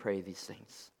pray these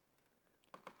things.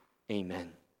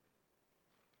 Amen.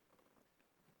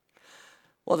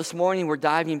 Well, this morning we're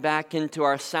diving back into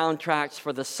our soundtracks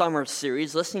for the summer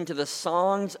series, listening to the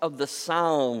songs of the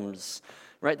Psalms,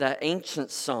 right? That ancient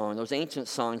song, those ancient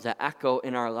songs that echo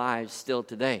in our lives still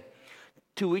today.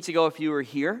 2 weeks ago, if you were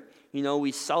here, you know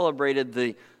we celebrated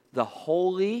the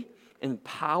holy and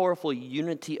powerful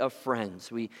unity of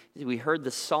friends. We heard the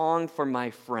song for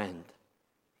my friend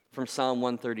from Psalm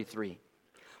 133.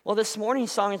 Well, this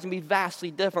morning's song is going to be vastly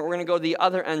different. We're going to go to the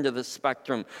other end of the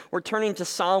spectrum. We're turning to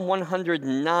Psalm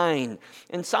 109.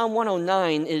 And Psalm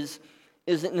 109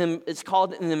 is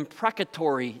called an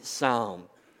imprecatory psalm.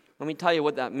 Let me tell you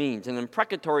what that means. An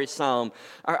imprecatory psalm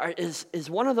is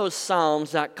one of those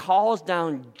psalms that calls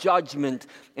down judgment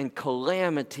and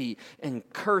calamity and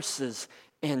curses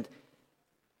and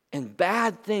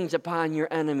bad things upon your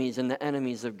enemies and the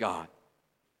enemies of God.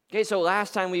 Okay, so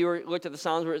last time we looked at the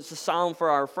Psalms where it's a psalm for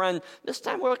our friend. This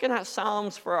time we're looking at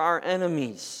Psalms for our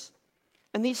enemies.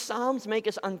 And these Psalms make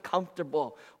us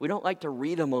uncomfortable. We don't like to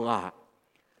read them a lot.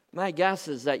 My guess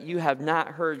is that you have not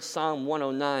heard Psalm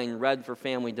 109 read for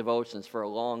family devotions for a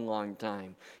long, long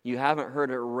time. You haven't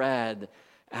heard it read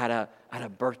at a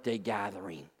birthday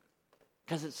gathering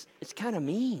because it's kind of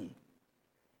mean.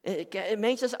 It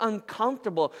makes us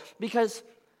uncomfortable because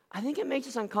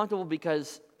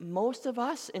most of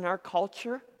us in our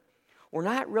culture, we're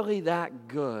not really that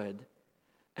good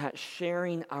at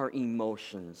sharing our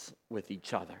emotions with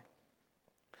each other.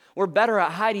 We're better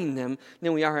at hiding them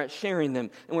than we are at sharing them.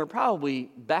 And we're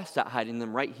probably best at hiding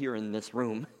them right here in this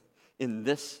room, in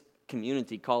this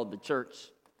community called the church.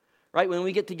 Right? When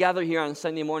we get together here on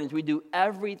Sunday mornings, we do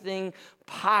everything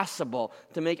possible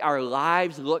to make our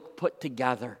lives look put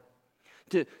together,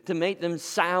 to make them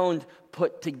sound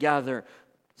put together.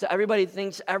 So everybody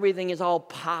thinks everything is all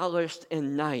polished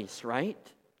and nice, right?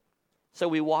 So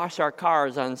we wash our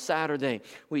cars on Saturday.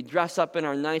 We dress up in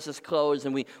our nicest clothes,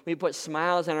 and we put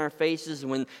smiles on our faces.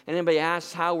 When anybody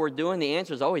asks how we're doing, the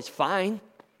answer is always fine.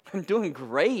 I'm doing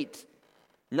great.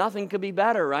 Nothing could be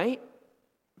better, right?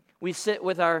 We sit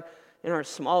in our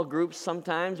small groups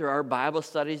sometimes or our Bible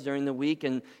studies during the week,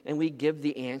 and we give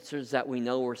the answers that we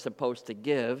know we're supposed to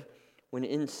give, when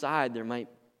inside there might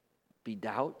be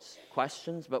doubts,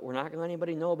 questions, but we're not going to let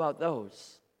anybody know about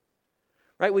those.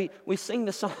 Right? We sing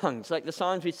the songs, like the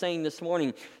songs we sang this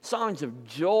morning, songs of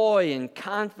joy and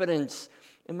confidence.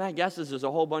 And my guess is there's a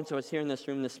whole bunch of us here in this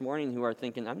room this morning who are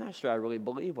thinking, I'm not sure I really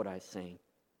believe what I sing.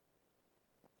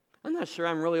 I'm not sure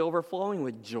I'm really overflowing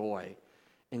with joy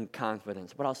and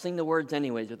confidence. But I'll sing the words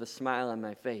anyways with a smile on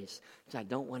my face, because I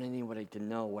don't want anybody to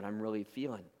know what I'm really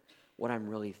feeling, what I'm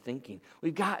really thinking.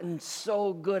 We've gotten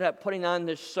so good at putting on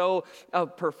this show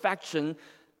of perfection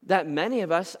that many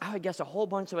of us, I would guess a whole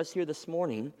bunch of us here this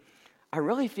morning, are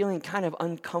really feeling kind of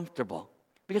uncomfortable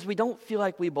because we don't feel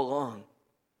like we belong.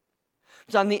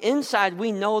 So on the inside,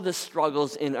 we know the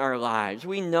struggles in our lives.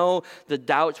 We know the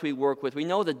doubts we work with. We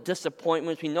know the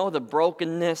disappointments. We know the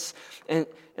brokenness. And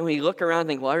we look around and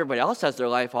think, well, everybody else has their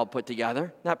life all put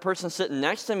together. That person sitting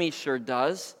next to me sure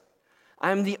does.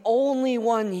 I'm the only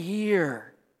one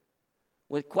here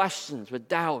with questions, with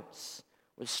doubts,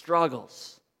 with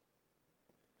struggles.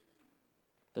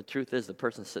 The truth is, the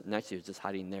person sitting next to you is just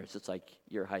hiding theirs, just like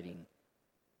you're hiding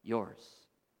yours.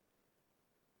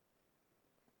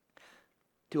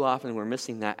 Too often we're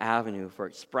missing that avenue for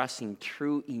expressing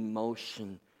true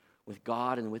emotion with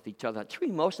God and with each other. That true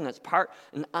emotion that's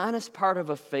an honest part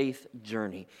of a faith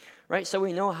journey. Right? So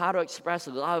we know how to express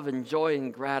love and joy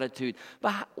and gratitude.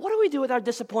 But what do we do with our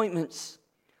disappointments?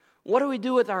 What do we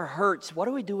do with our hurts? What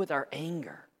do we do with our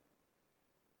anger?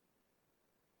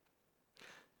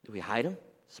 Do we hide them?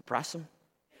 Suppress them?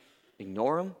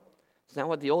 Ignore them? It's not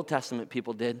what the Old Testament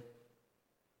people did.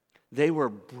 They were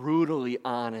brutally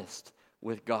honest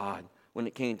with God when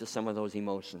it came to some of those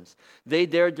emotions. They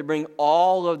dared to bring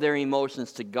all of their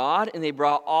emotions to God, and they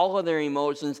brought all of their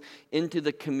emotions into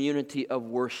the community of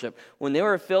worship. When they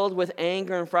were filled with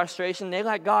anger and frustration, they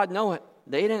let God know it.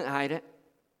 They didn't hide it.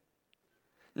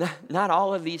 Not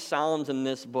all of these psalms in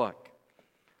this book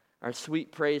are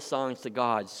sweet praise songs to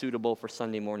God suitable for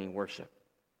Sunday morning worship.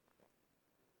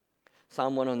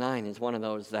 Psalm 109 is one of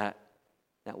those that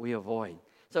we avoid.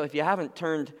 So if you haven't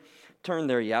turned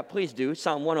there yet, please do.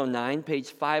 Psalm 109, page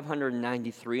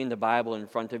 593 in the Bible in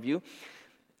front of you.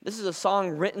 This is a song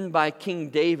written by King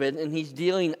David, and he's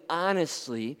dealing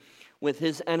honestly with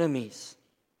his enemies.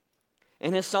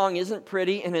 And his song isn't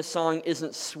pretty, and his song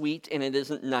isn't sweet, and it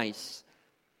isn't nice.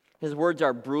 His words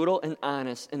are brutal and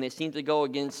honest, and they seem to go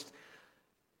against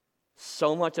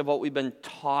so much of what we've been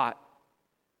taught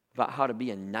about how to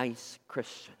be a nice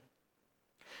Christian.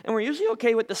 And we're usually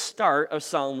okay with the start of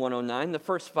Psalm 109, the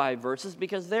first 5 verses,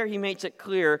 because there he makes it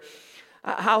clear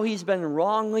how he's been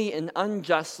wrongly and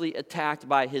unjustly attacked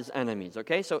by his enemies,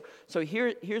 okay? So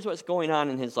here's what's going on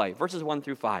in his life, verses 1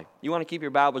 through 5. You want to keep your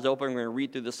Bibles open, we're going to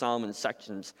read through the psalm in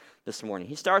sections this morning.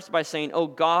 He starts by saying, "O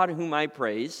God, whom I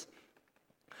praise,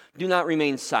 do not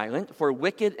remain silent, for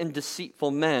wicked and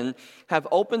deceitful men have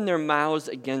opened their mouths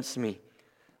against me.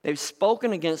 They've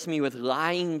spoken against me with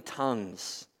lying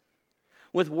tongues.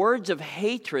 With words of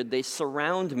hatred they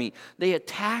surround me. They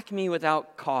attack me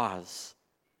without cause.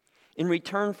 In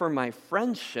return for my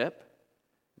friendship,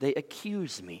 they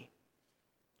accuse me.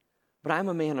 But I'm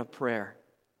a man of prayer.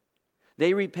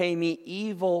 They repay me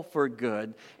evil for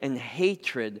good and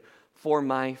hatred for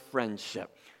my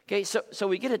friendship." Okay, so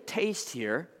we get a taste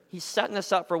here. He's setting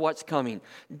us up for what's coming.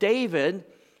 David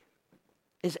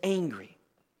is angry.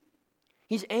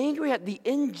 He's angry at the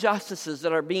injustices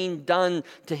that are being done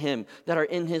to him, that are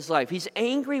in his life. He's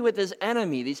angry with his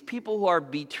enemy, these people who are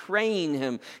betraying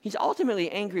him. He's ultimately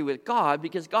angry with God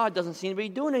because God doesn't seem to be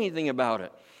doing anything about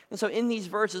it. And so in these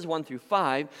verses 1 through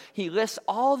 5, he lists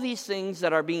all these things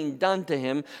that are being done to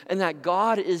him and that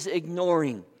God is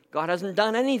ignoring. God hasn't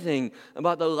done anything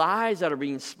about the lies that are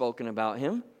being spoken about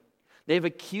him. They've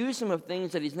accused him of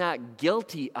things that he's not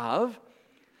guilty of.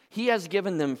 He has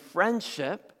given them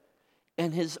friendship.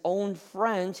 And his own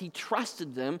friends, he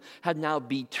trusted them, had now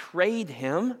betrayed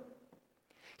him.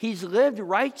 He's lived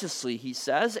righteously, he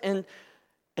says, and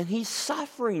he's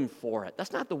suffering for it.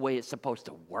 That's not the way it's supposed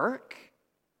to work.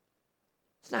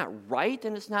 It's not right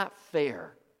and it's not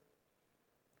fair.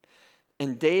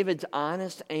 And David's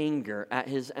honest anger at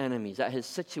his enemies, at his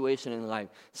situation in life,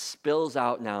 spills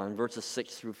out now in verses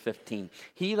 6 through 15.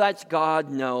 He lets God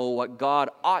know what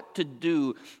God ought to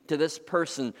do to this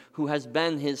person who has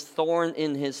been his thorn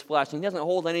in his flesh. And he doesn't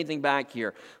hold anything back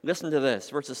here. Listen to this,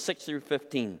 verses 6 through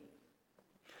 15.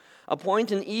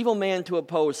 "Appoint an evil man to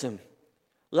oppose him.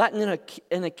 Let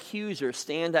an accuser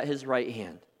stand at his right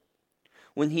hand.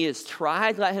 When he is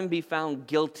tried, let him be found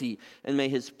guilty, and may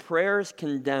his prayers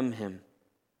condemn him.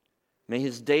 May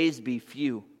his days be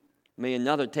few. May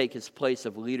another take his place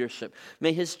of leadership.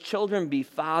 May his children be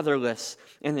fatherless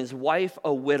and his wife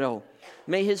a widow.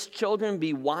 May his children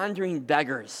be wandering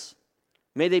beggars.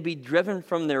 May they be driven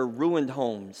from their ruined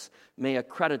homes. May a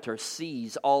creditor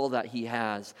seize all that he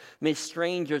has. May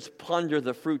strangers plunder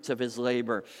the fruits of his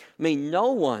labor. May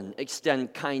no one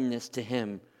extend kindness to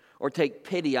him or take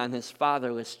pity on his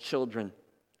fatherless children.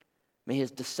 May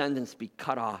his descendants be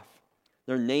cut off,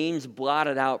 their names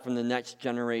blotted out from the next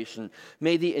generation.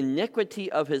 May the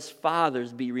iniquity of his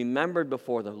fathers be remembered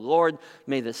before the Lord.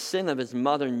 May the sin of his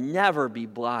mother never be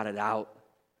blotted out.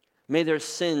 May their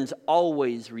sins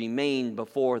always remain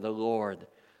before the Lord,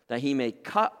 that he may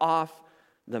cut off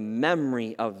the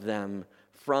memory of them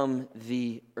from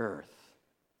the earth."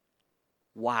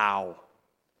 Wow.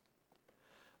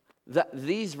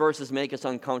 These verses make us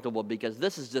uncomfortable because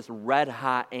this is just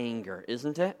red-hot anger,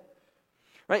 isn't it?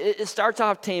 Right? It starts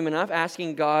off tame enough,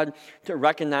 asking God to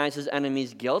recognize his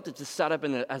enemy's guilt. It's just set up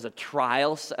as a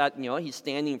trial. He's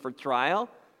standing for trial.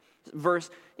 Verse,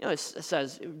 it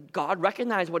says, God,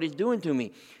 recognize what he's doing to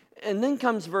me. And then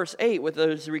comes verse 8 with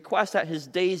his request that his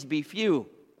days be few.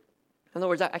 In other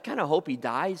words, I kind of hope he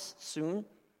dies soon.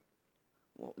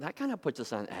 Well, that kind of puts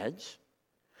us on edge.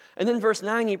 And then verse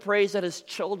 9, he prays that his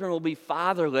children will be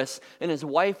fatherless and his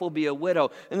wife will be a widow.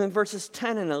 And then verses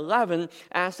 10 and 11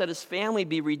 ask that his family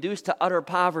be reduced to utter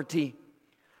poverty.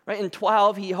 Right? In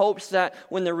 12, he hopes that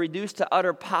when they're reduced to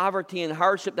utter poverty and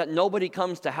hardship, that nobody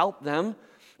comes to help them.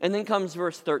 And then comes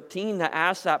verse 13 that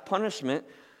asks that punishment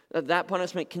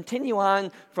continue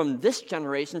on from this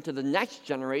generation to the next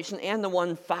generation and the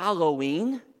one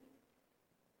following.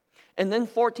 And then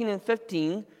 14 and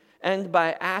 15 end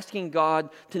by asking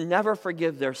God to never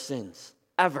forgive their sins,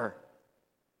 ever,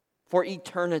 for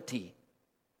eternity.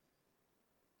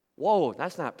 Whoa,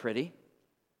 that's not pretty.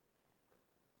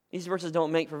 These verses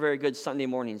don't make for very good Sunday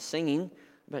morning singing.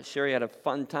 I bet Sherry had a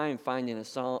fun time finding a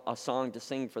song to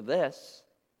sing for this.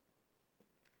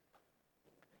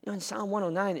 In Psalm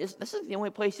 109, this is the only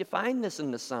place you find this in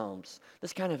the Psalms,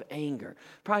 this kind of anger.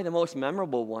 Probably the most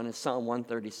memorable one is Psalm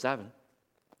 137.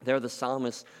 There the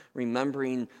psalmist,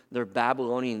 remembering their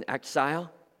Babylonian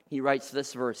exile, he writes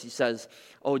this verse. He says,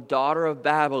 "O daughter of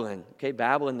Babylon," okay,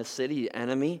 Babylon, the city, the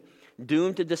enemy,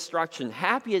 "doomed to destruction,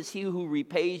 happy is he who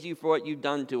repays you for what you've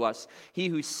done to us, he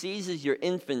who seizes your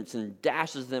infants and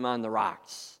dashes them on the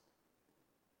rocks."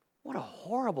 What a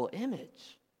horrible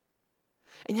image.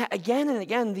 And yet, again and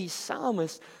again, these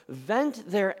psalmists vent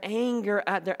their anger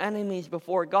at their enemies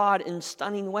before God in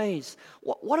stunning ways.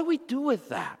 What do we do with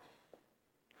that?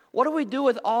 What do we do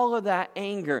with all of that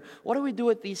anger? What do we do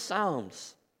with these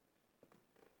Psalms?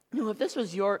 You know, if this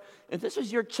was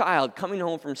your child coming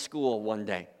home from school one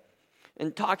day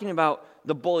and talking about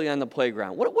the bully on the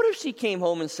playground, what if she came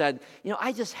home and said, you know,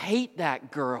 I just hate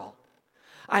that girl.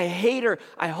 I hate her.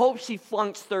 I hope she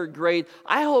flunks third grade.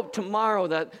 I hope tomorrow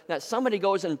that somebody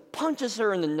goes and punches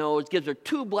her in the nose, gives her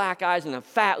 2 black eyes and a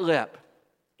fat lip.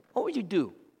 What would you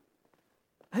do?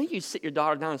 I think you'd sit your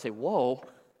daughter down and say, whoa,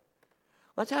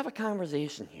 let's have a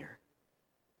conversation here.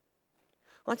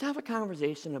 Let's have a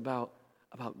conversation about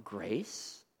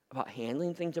grace, about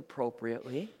handling things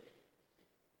appropriately,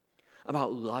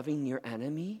 about loving your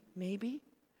enemy, maybe.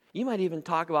 You might even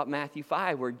talk about Matthew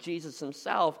 5, where Jesus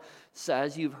himself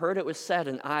says, you've heard it was said,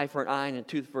 an eye for an eye and a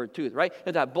tooth for a tooth, right?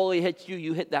 If that bully hits you,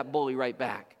 you hit that bully right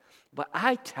back. But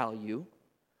I tell you,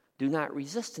 do not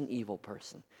resist an evil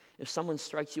person. If someone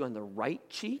strikes you on the right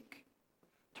cheek,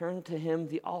 turn to him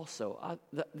the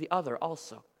other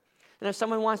also. And if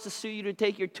someone wants to sue you to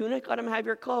take your tunic, let him have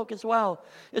your cloak as well.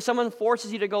 If someone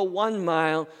forces you to go 1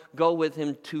 mile, go with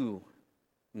him 2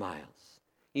 miles.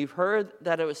 You've heard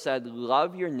that it was said,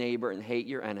 love your neighbor and hate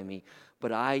your enemy.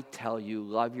 But I tell you,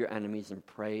 love your enemies and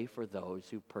pray for those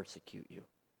who persecute you.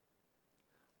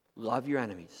 Love your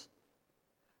enemies.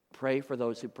 Pray for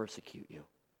those who persecute you.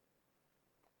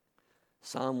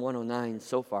 Psalm 109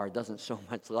 so far doesn't show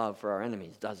much love for our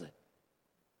enemies, does it?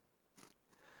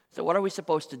 So what are we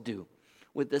supposed to do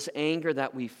with this anger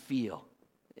that we feel,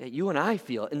 that you and I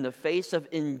feel, in the face of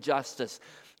injustice,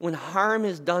 when harm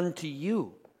is done to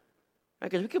you?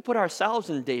 Because we could put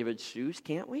ourselves in David's shoes,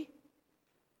 can't we?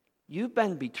 You've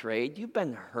been betrayed. You've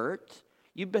been hurt.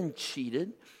 You've been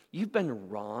cheated. You've been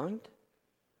wronged.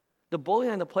 The bully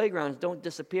on the playgrounds don't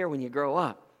disappear when you grow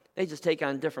up. They just take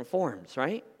on different forms,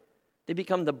 right? They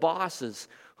become the bosses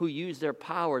who use their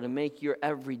power to make your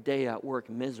every day at work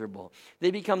miserable. They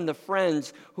become the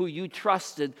friends who you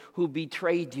trusted who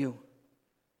betrayed you.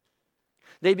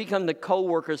 They become the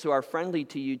coworkers who are friendly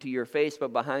to you to your face,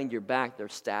 but behind your back, they're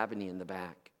stabbing you in the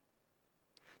back.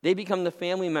 They become the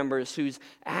family members whose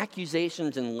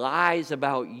accusations and lies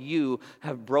about you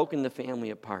have broken the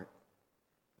family apart.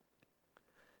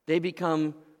 They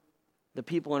become the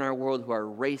people in our world who are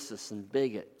racists and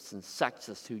bigots and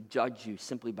sexists who judge you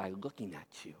simply by looking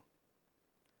at you.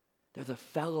 They're the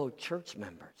fellow church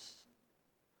members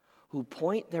who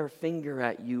point their finger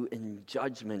at you in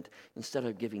judgment instead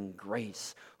of giving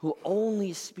grace, who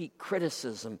only speak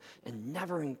criticism and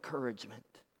never encouragement.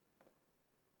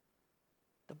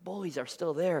 The bullies are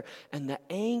still there, and the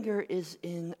anger is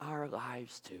in our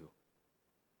lives too.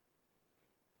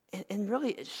 And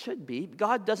really, it should be.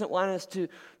 God doesn't want us to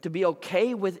be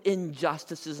okay with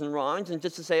injustices and wrongs and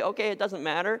just to say, okay, it doesn't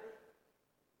matter.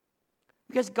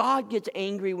 Because God gets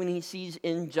angry when he sees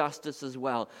injustice as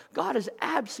well. God is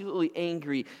absolutely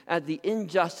angry at the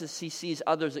injustice he sees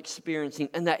others experiencing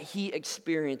and that he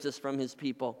experiences from his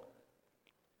people.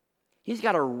 He's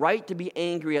got a right to be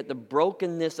angry at the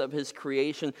brokenness of his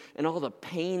creation and all the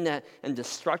pain and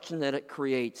destruction that it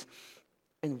creates.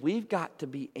 And we've got to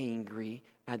be angry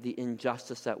at the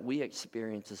injustice that we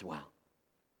experience as well.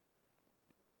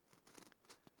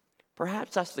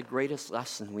 Perhaps that's the greatest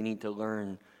lesson we need to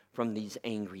learn from these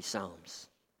angry Psalms.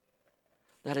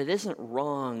 That it isn't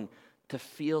wrong to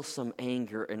feel some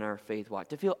anger in our faith walk,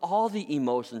 to feel all the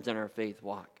emotions in our faith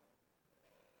walk,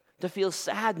 to feel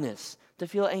sadness, to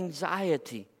feel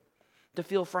anxiety, to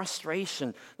feel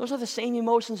frustration. Those are the same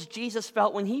emotions Jesus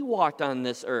felt when he walked on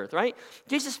this earth, right?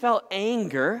 Jesus felt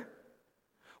anger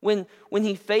when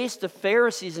he faced the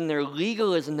Pharisees and their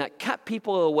legalism that kept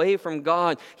people away from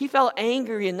God. He felt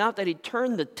angry enough that he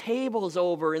turned the tables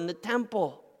over in the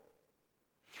temple.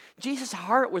 Jesus'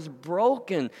 heart was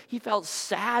broken. He felt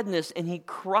sadness and he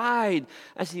cried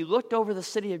as he looked over the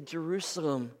city of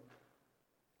Jerusalem.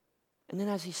 And then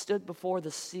as he stood before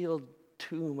the sealed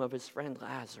tomb of his friend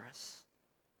Lazarus.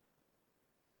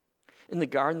 In the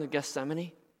Garden of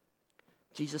Gethsemane,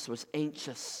 Jesus was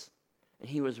anxious and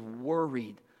he was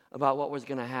worried about what was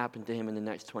going to happen to him in the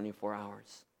next 24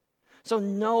 hours. So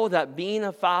know that being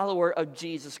a follower of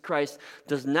Jesus Christ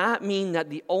does not mean that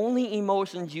the only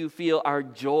emotions you feel are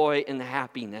joy and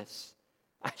happiness.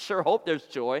 I sure hope there's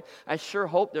joy. I sure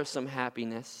hope there's some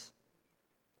happiness.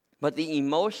 But the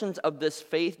emotions of this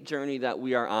faith journey that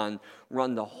we are on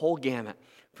run the whole gamut,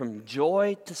 from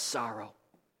joy to sorrow,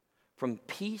 from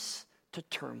peace to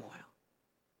turmoil.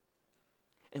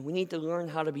 And we need to learn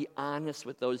how to be honest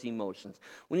with those emotions.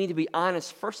 We need to be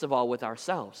honest, first of all, with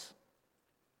ourselves.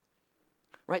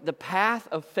 Right? The path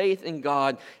of faith in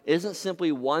God isn't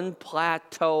simply one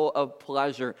plateau of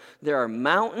pleasure. There are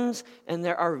mountains and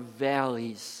there are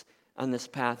valleys on this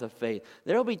path of faith.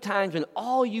 There will be times when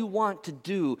all you want to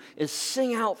do is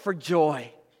sing out for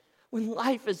joy. When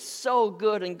life is so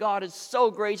good and God is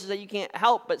so gracious that you can't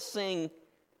help but sing.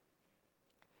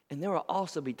 And there will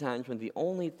also be times when the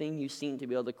only thing you seem to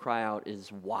be able to cry out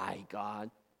is, why,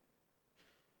 God?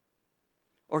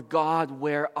 Or, God,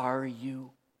 where are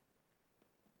you?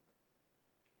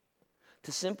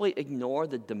 To simply ignore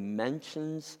the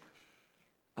dimensions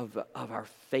of our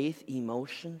faith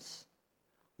emotions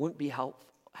wouldn't be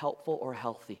helpful or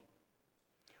healthy.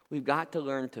 We've got to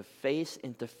learn to face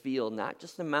and to feel not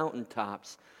just the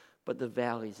mountaintops, but the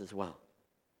valleys as well.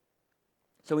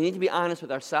 So we need to be honest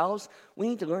with ourselves. We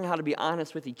need to learn how to be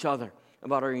honest with each other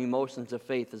about our emotions of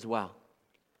faith as well.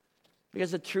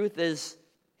 Because the truth is,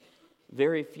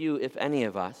 very few, if any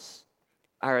of us,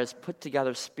 are as put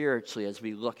together spiritually as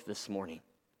we look this morning.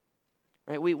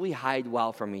 Right? We hide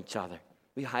well from each other.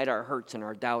 We hide our hurts and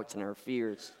our doubts and our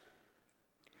fears.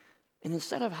 And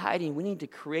instead of hiding, we need to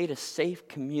create a safe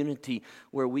community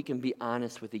where we can be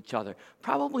honest with each other.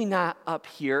 Probably not up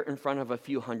here in front of a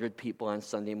few hundred people on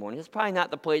Sunday morning. It's probably not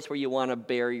the place where you want to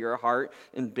bare your heart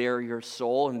and bare your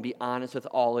soul and be honest with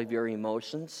all of your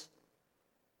emotions.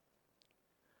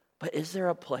 But is there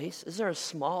a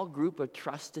small group of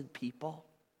trusted people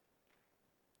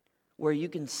where you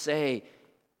can say,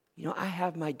 I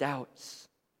have my doubts.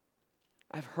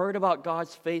 I've heard about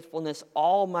God's faithfulness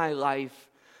all my life,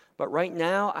 but right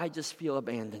now I just feel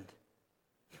abandoned.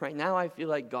 Right now I feel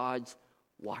like God's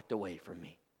walked away from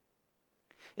me.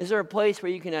 Is there a place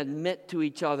where you can admit to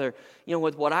each other,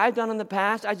 with what I've done in the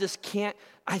past, I just can't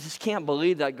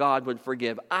believe that God would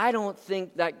forgive. I don't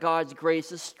think that God's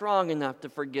grace is strong enough to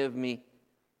forgive me.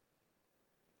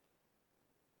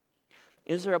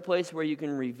 Is there a place where you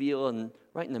can reveal,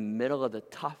 right in the middle of the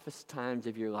toughest times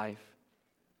of your life,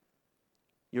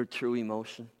 your true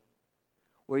emotion?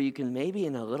 Where you can maybe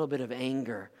in a little bit of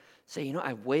anger say,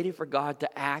 I've waited for God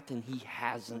to act and He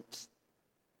hasn't.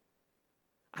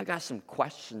 I got some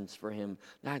questions for Him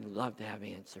that I'd love to have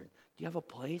answered. Do you have a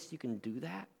place you can do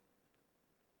that?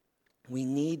 We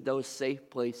need those safe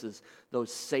places,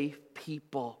 those safe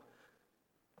people.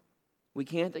 We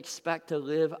can't expect to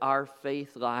live our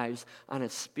faith lives on a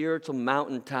spiritual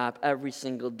mountaintop every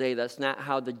single day. That's not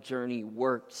how the journey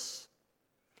works.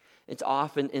 It's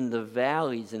often in the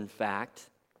valleys, in fact,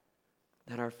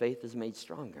 that our faith is made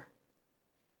stronger.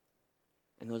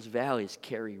 And those valleys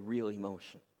carry real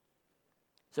emotion.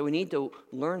 So we need to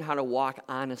learn how to walk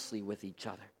honestly with each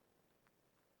other.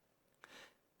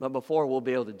 But before we'll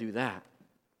be able to do that,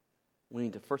 we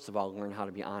need to first of all learn how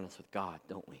to be honest with God,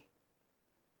 don't we?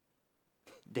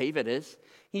 David is.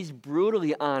 He's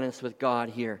brutally honest with God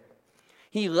here.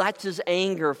 He lets his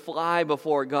anger fly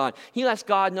before God. He lets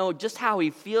God know just how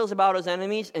he feels about his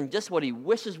enemies and just what he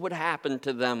wishes would happen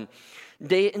to them.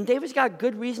 And David's got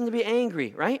good reason to be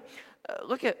angry, right?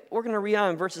 We're going to read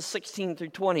on verses 16 through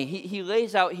 20. He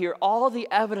lays out here all the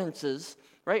evidences,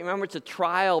 right? Remember, it's a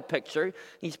trial picture.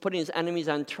 He's putting his enemies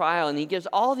on trial, and he gives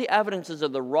all the evidences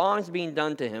of the wrongs being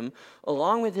done to him,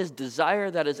 along with his desire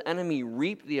that his enemy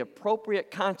reap the appropriate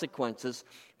consequences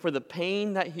for the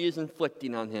pain that he is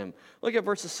inflicting on him. Look at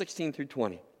verses 16 through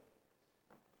 20. It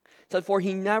says, "For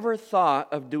he never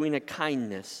thought of doing a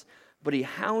kindness, but he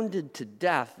hounded to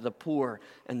death the poor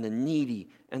and the needy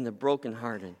and the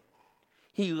brokenhearted.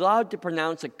 He loved to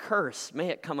pronounce a curse, may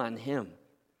it come on him.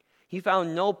 He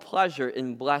found no pleasure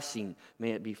in blessing,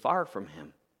 may it be far from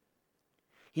him.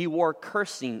 He wore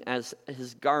cursing as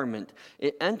his garment.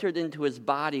 It entered into his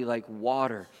body like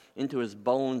water, into his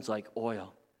bones like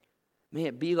oil. May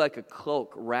it be like a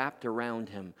cloak wrapped around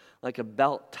him, like a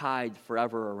belt tied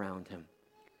forever around him.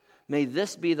 May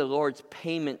this be the Lord's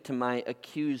payment to my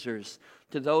accusers,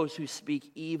 to those who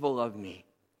speak evil of me."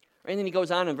 And then he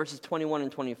goes on in verses 21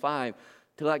 and 25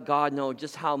 to let God know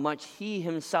just how much he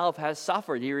himself has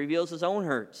suffered. He reveals his own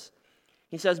hurts.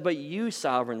 He says, "But you,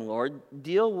 sovereign Lord,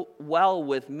 deal well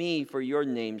with me for your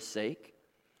name's sake.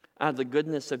 Out of the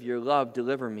goodness of your love,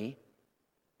 deliver me.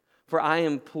 For I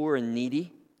am poor and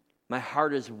needy. My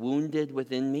heart is wounded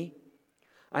within me.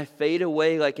 I fade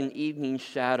away like an evening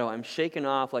shadow. I'm shaken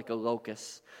off like a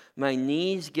locust. My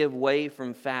knees give way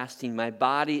from fasting. My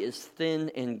body is thin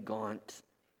and gaunt.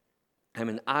 I'm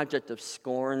an object of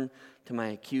scorn to my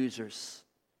accusers.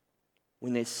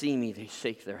 When they see me, they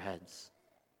shake their heads."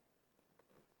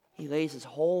 He lays his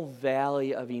whole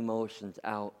valley of emotions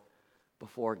out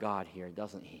before God here,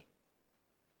 doesn't he?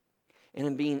 And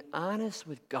in being honest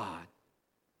with God,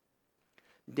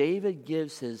 David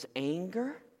gives his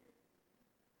anger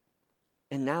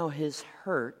and now his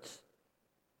hurt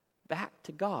back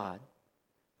to God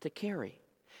to carry.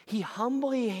 He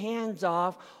humbly hands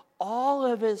off all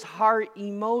of his heart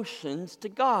emotions to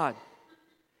God.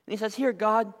 And he says, here,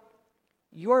 God,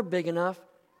 you're big enough.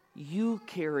 You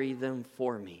carry them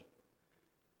for me.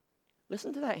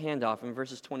 Listen to that handoff in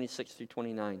verses 26 through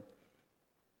 29.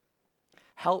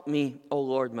 Help me, O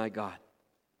Lord my God.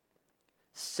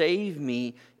 Save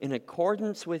me in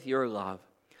accordance with your love.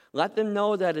 Let them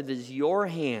know that it is your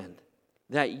hand,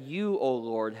 that you, O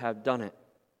Lord, have done it.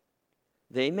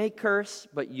 They may curse,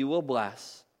 but you will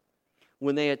bless.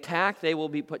 When they attack, they will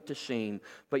be put to shame,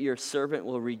 but your servant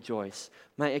will rejoice.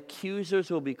 My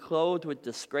accusers will be clothed with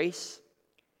disgrace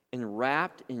and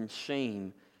wrapped in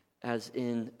shame as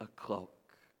in a cloak.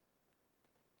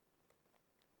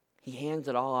 He hands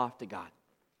it all off to God.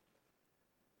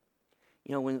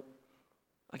 You know, when,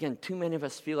 again, too many of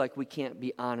us feel like we can't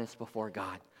be honest before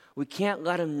God. We can't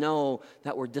let him know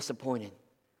that we're disappointed.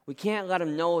 We can't let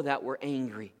him know that we're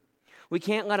angry. We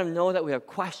can't let him know that we have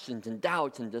questions and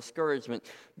doubts and discouragement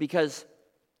because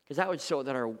that would show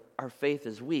that our faith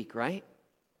is weak, right?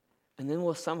 And then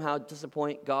we'll somehow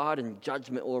disappoint God and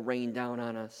judgment will rain down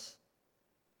on us.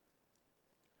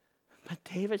 But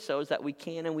David shows that we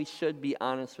can and we should be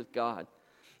honest with God.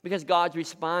 Because God's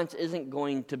response isn't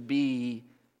going to be,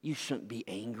 you shouldn't be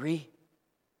angry.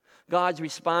 God's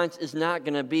response is not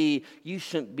going to be, you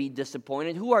shouldn't be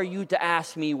disappointed. Who are you to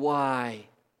ask me why?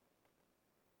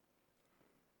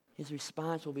 His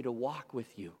response will be to walk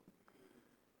with you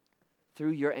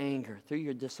through your anger, through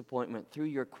your disappointment, through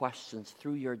your questions,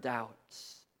 through your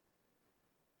doubts.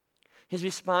 His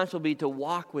response will be to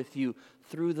walk with you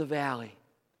through the valley.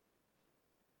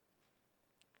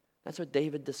 That's what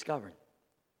David discovered.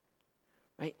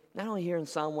 Right? Not only here in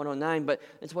Psalm 109, but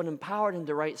it's what empowered him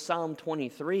to write Psalm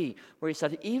 23, where he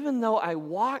said, even though I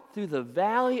walk through the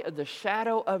valley of the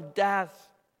shadow of death,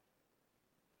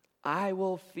 I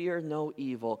will fear no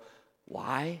evil.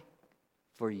 Why?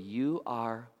 For you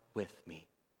are with me.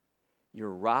 Your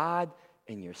rod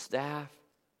and your staff,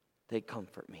 they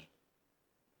comfort me.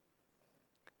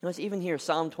 Notice even here,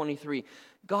 Psalm 23,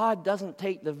 God doesn't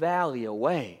take the valley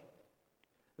away.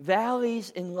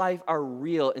 Valleys in life are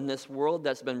real in this world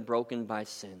that's been broken by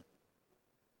sin.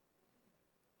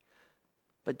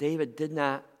 But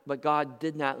God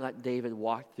did not let David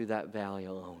walk through that valley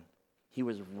alone. He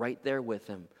was right there with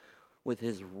him, with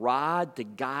his rod to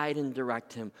guide and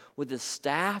direct him, with his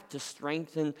staff to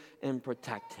strengthen and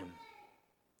protect him.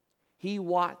 He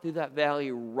walked through that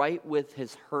valley right with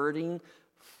his hurting,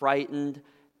 frightened,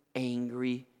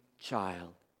 angry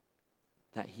child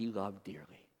that he loved dearly.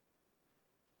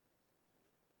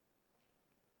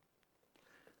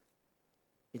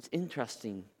 It's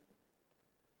interesting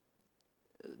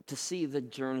to see the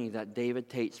journey that David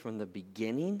takes from the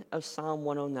beginning of Psalm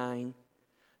 109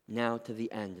 now to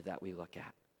the end that we look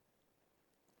at.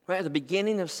 Right at the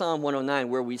beginning of Psalm 109,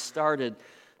 where we started,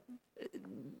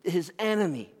 his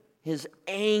enemy, his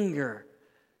anger,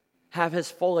 have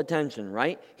his full attention,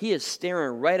 right? He is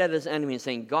staring right at his enemy and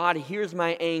saying, God, here's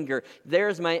my anger.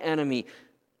 There's my enemy.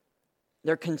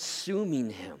 They're consuming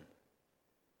him.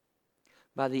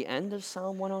 By the end of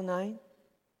Psalm 109,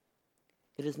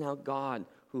 it is now God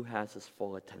who has his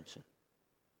full attention.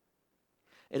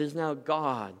 It is now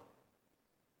God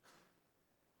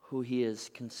who he is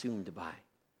consumed by.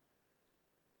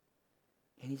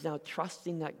 And he's now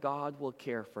trusting that God will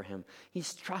care for him.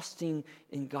 He's trusting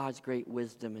in God's great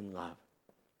wisdom and love.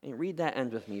 And read that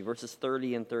end with me, verses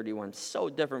 30 and 31. So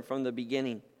different from the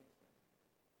beginning.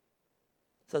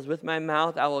 It says, with my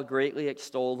mouth I will greatly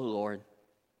extol the Lord.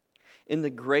 In the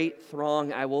great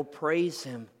throng I will praise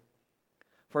him.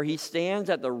 For he stands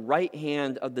at the right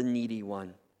hand of the needy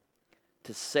one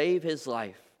to save his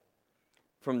life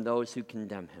from those who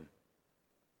condemn him.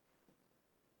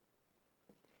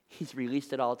 He's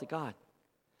released it all to God.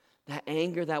 That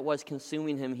anger that was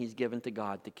consuming him, he's given to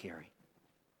God to carry.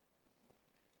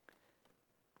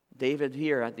 David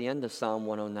here at the end of Psalm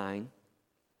 109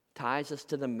 ties us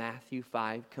to the Matthew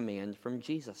 5 command from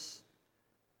Jesus.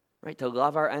 Right? To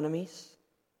love our enemies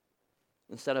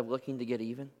instead of looking to get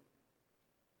even.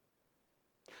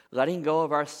 Letting go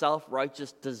of our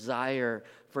self-righteous desire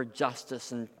for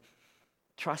justice and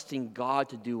trusting God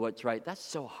to do what's right. That's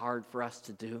so hard for us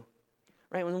to do.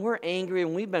 Right? When we're angry,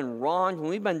 when we've been wronged, when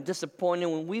we've been disappointed,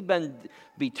 when we've been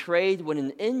betrayed, when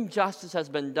an injustice has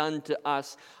been done to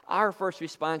us, our first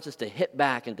response is to hit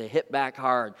back and to hit back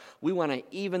hard. We want to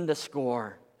even the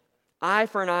score. Eye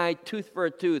for an eye, tooth for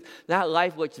a tooth. That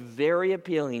life looks very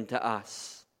appealing to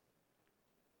us.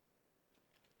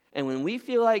 And when we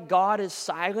feel like God is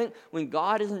silent, when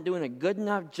God isn't doing a good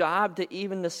enough job to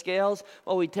even the scales,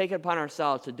 well, we take it upon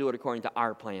ourselves to do it according to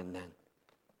our plan then.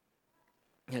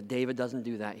 Yet David doesn't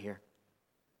do that here.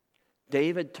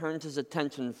 David turns his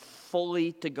attention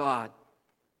fully to God,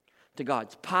 to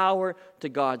God's power, to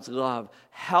God's love.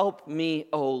 Help me,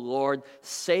 O Lord.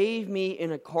 Save me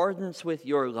in accordance with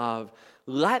your love.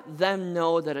 Let them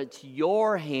know that it's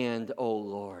your hand, O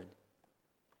Lord,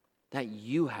 that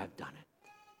you have done it.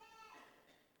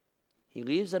 He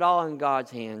leaves it all in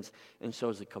God's hands and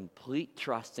shows a complete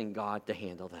trust in God to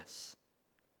handle this.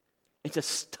 It's a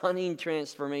stunning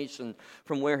transformation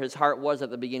from where his heart was at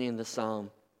the beginning of the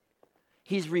psalm.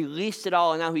 He's released it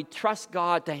all, and now he trusts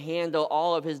God to handle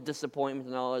all of his disappointment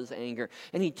and all his anger.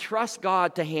 And he trusts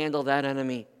God to handle that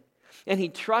enemy. And he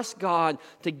trusts God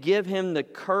to give him the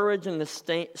courage and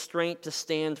the strength to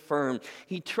stand firm.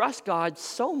 He trusts God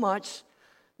so much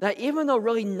that even though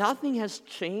really nothing has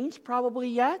changed probably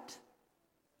yet,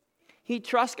 he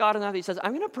trusts God enough that he says,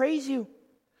 I'm going to praise you.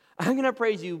 I'm going to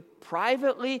praise you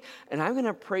privately, and I'm going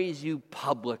to praise you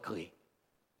publicly.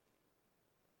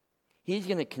 He's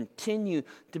going to continue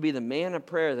to be the man of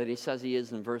prayer that he says he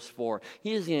is in verse 4.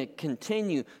 He is going to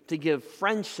continue to give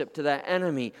friendship to that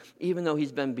enemy, even though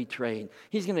he's been betrayed.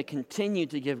 He's going to continue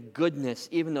to give goodness,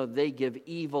 even though they give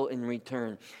evil in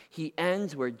return. He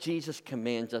ends where Jesus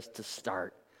commands us to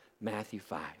start, Matthew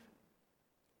 5.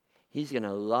 He's going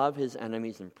to love his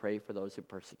enemies and pray for those who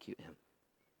persecute him.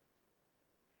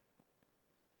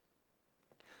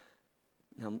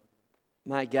 Now,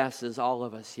 my guess is all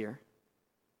of us here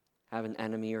have an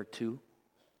enemy or two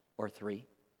or three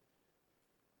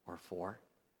or four.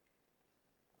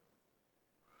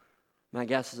 My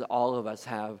guess is all of us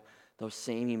have those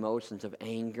same emotions of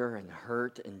anger and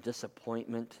hurt and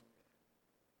disappointment,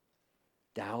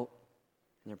 doubt,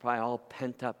 and they're probably all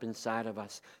pent up inside of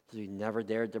us because we never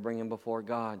dared to bring them before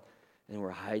God, and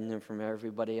we're hiding them from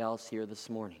everybody else here this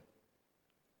morning.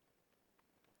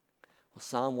 Well,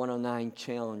 Psalm 109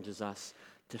 challenges us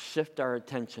to shift our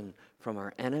attention from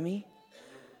our enemy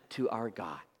to our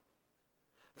God,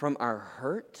 from our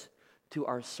hurt to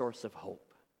our source of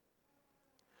hope,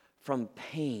 from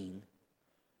pain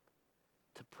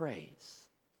to praise.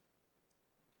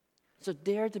 So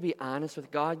dare to be honest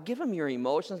with God. Give him your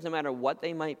emotions, no matter what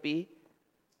they might be,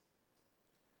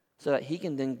 so that he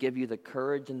can then give you the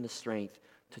courage and the strength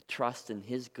to trust in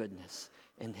his goodness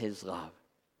and his love.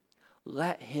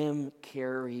 Let him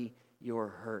carry your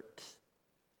hurt.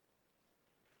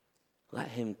 Let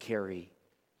him carry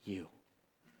you.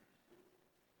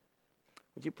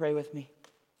 Would you pray with me?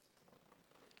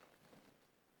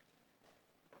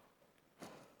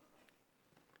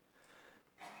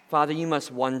 Father, you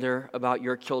must wonder about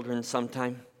your children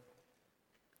sometime.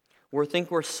 We think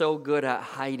we're so good at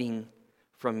hiding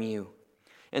from you.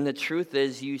 And the truth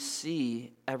is, you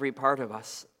see every part of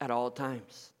us at all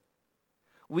times.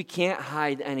 We can't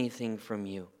hide anything from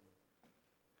you.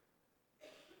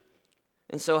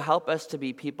 And so help us to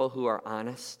be people who are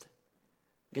honest,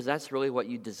 because that's really what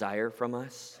you desire from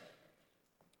us.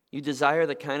 You desire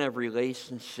the kind of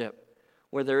relationship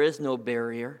where there is no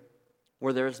barrier,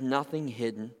 where there is nothing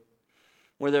hidden,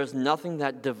 where there's nothing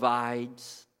that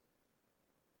divides,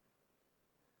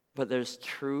 but there's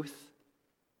truth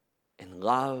and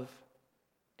love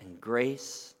and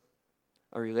grace,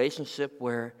 a relationship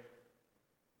where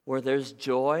there's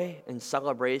joy and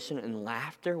celebration and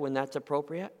laughter when that's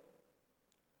appropriate,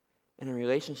 and a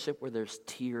relationship where there's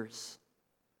tears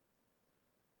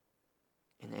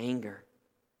and anger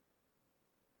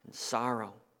and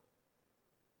sorrow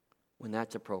when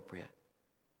that's appropriate.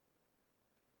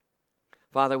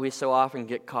 Father, we so often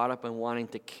get caught up in wanting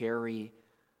to carry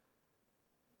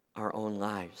our own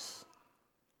lives,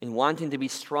 in wanting to be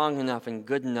strong enough and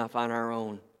good enough on our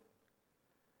own.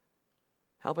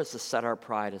 Help us to set our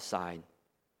pride aside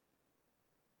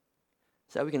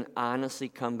so that we can honestly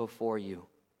come before you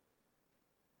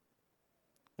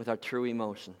with our true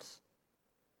emotions.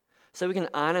 So we can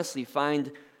honestly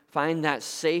find that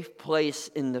safe place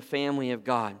in the family of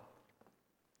God.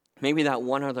 Maybe that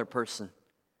one other person,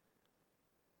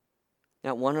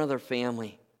 that one other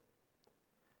family,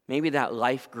 maybe that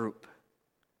life group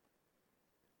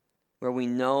where we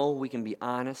know we can be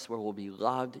honest, where we'll be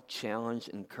loved, challenged,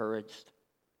 encouraged,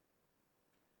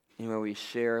 and where we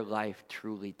share life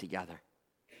truly together.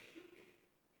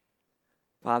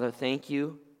 Father, thank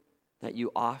you that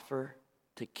you offer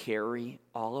to carry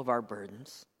all of our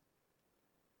burdens,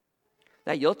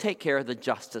 that you'll take care of the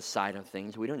justice side of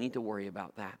things. We don't need to worry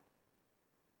about that.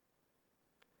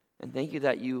 And thank you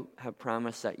that you have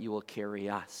promised that you will carry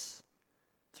us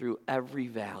through every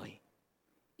valley,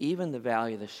 even the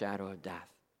valley of the shadow of death,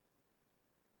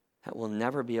 that we'll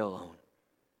never be alone.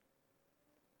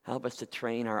 Help us to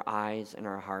train our eyes and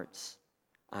our hearts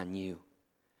on you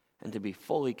and to be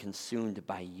fully consumed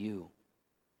by you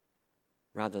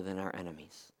rather than our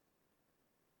enemies.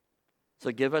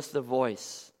 So give us the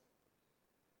voice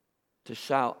to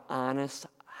shout honest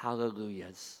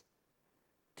hallelujahs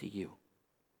to you.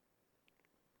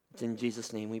 It's in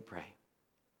Jesus' name we pray.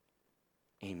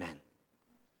 Amen.